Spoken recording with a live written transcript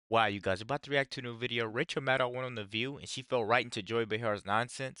Wow, you guys are about to react to a new video. Rachel Maddow went on The View and she fell right into Joy Behar's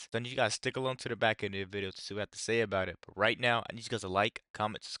nonsense. So I need you guys to stick along to the back end of the video to see what I have to say about it. But right now, I need you guys to like,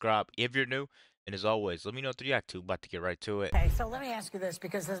 comment, subscribe if you're new. And as always, let me know what to react to. About to get right to it. Okay, so let me ask you this,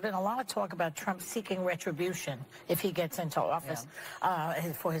 because there's been a lot of talk about Trump seeking retribution if he gets into office,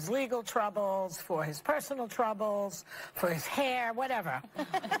 for his legal troubles, for his personal troubles, for his hair, whatever.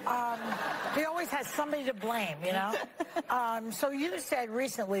 He always has somebody to blame, you know? So you said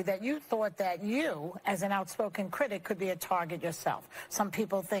recently that you thought that you, as an outspoken critic, could be a target yourself. Some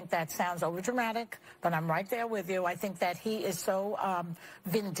people think that sounds overdramatic, but I'm right there with you. I think that he is so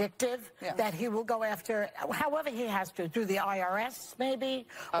vindictive that he will go after, however he has to, through the IRS maybe,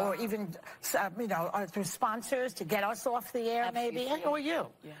 or even, through sponsors to get us off the air maybe, or you.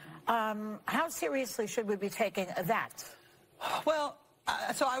 Yeah. How seriously should we be taking that? Well,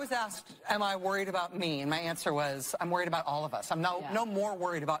 so I was asked, am I worried about me? And my answer was, I'm worried about all of us. I'm no more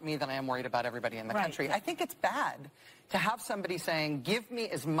worried about me than I am worried about everybody in the country. I think it's bad to have somebody saying, give me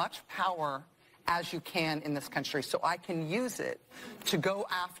as much power as you can in this country so I can use it to go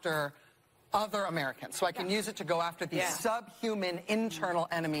after other Americans, so I can use it to go after these subhuman internal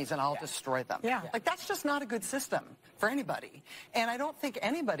enemies and I'll destroy them. Like, that's just not a good system for anybody. And I don't think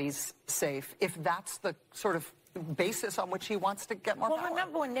anybody's safe if that's the sort of basis on which he wants to get more power. Well,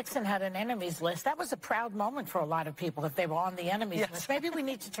 remember when Nixon had an enemies list? That was a proud moment for a lot of people if they were on the enemies list. Maybe we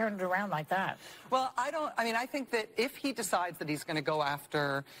need to turn it around like that. Well, I think that if he decides that he's going to go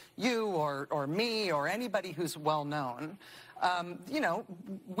after you or me or anybody who's well known,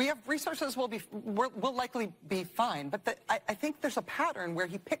 we have resources, we'll likely be fine. But I think there's a pattern where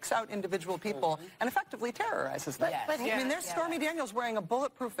he picks out individual people and effectively terrorizes them. There's Stormy Daniels wearing a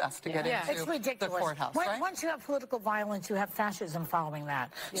bulletproof vest to get into the courthouse, right? Once you have political violence, you have fascism following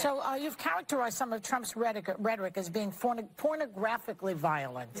that. So you've characterized some of Trump's rhetoric as being pornographically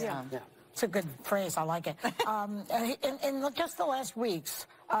violent. It's a good phrase. I like it. In just the last weeks,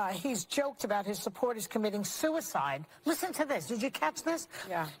 he's joked about his supporters committing suicide. Listen to this. Did you catch this?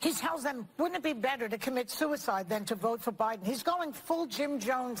 He tells them, wouldn't it be better to commit suicide than to vote for Biden? He's going full Jim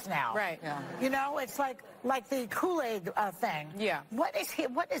Jones now. You know, it's like the Kool-Aid thing. What is he?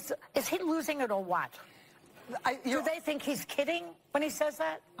 Is he losing it or what? Do they think he's kidding when he says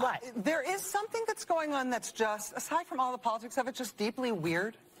that? What? There is something that's going on that's just, aside from all the politics of it, just deeply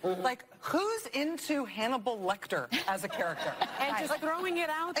weird. Like, who's into Hannibal Lecter as a character? And just throwing it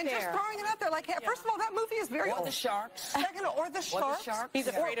out there. And just throwing it out there. Like, first of all, that movie is very old. Or the sharks. Second, or the sharks. He's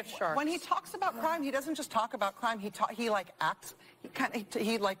afraid of sharks. When he talks about crime, he doesn't just talk about crime. He acts.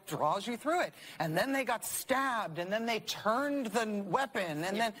 He draws you through it. And then they got stabbed, and then they turned the weapon,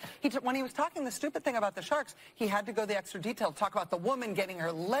 and then when he was talking the stupid thing about the sharks, he had to go the extra detail to talk about the woman getting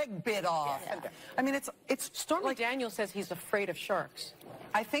her leg bit off. And, I mean, it's Stormy Daniels says he's afraid of sharks.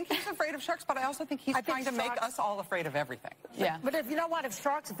 I think he's afraid of sharks, but I also think he's trying to make us all afraid of everything. But if you know what, if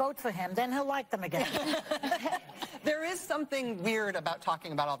sharks vote for him, then he'll like them again. There is something weird about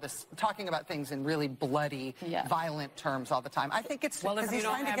talking about things in really bloody, violent terms all the time. I think it's if you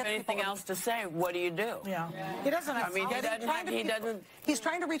don't have anything else to say, what do you do? He doesn't have. I mean, he doesn't. He's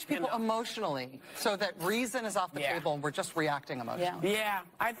trying to reach people emotionally, so that reason is off the table, and we're just reacting emotionally.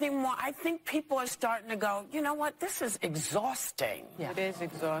 I think people are starting to go, you know what? This is exhausting. It is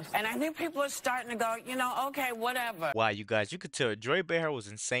exhausting. And I think people are starting to go, okay, whatever. Wow, you guys, you could tell Joy Behar was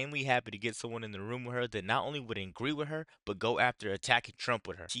insanely happy to get someone in the room with her that not only would agree with her, but go after attacking Trump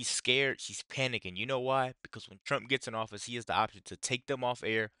with her. She's scared, she's panicking. You know why? Because when Trump gets in office, he has the option to take them off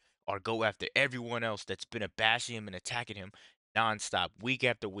air or go after everyone else that's been bashing him and attacking him nonstop, week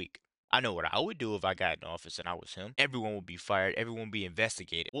after week. I know what I would do if I got in office and I was him. Everyone would be fired. Everyone would be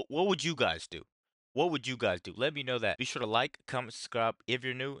investigated. What would you guys do? What would you guys do? Let me know that. Be sure to like, comment, subscribe if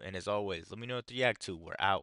you're new. And as always, let me know what to react to. We're out.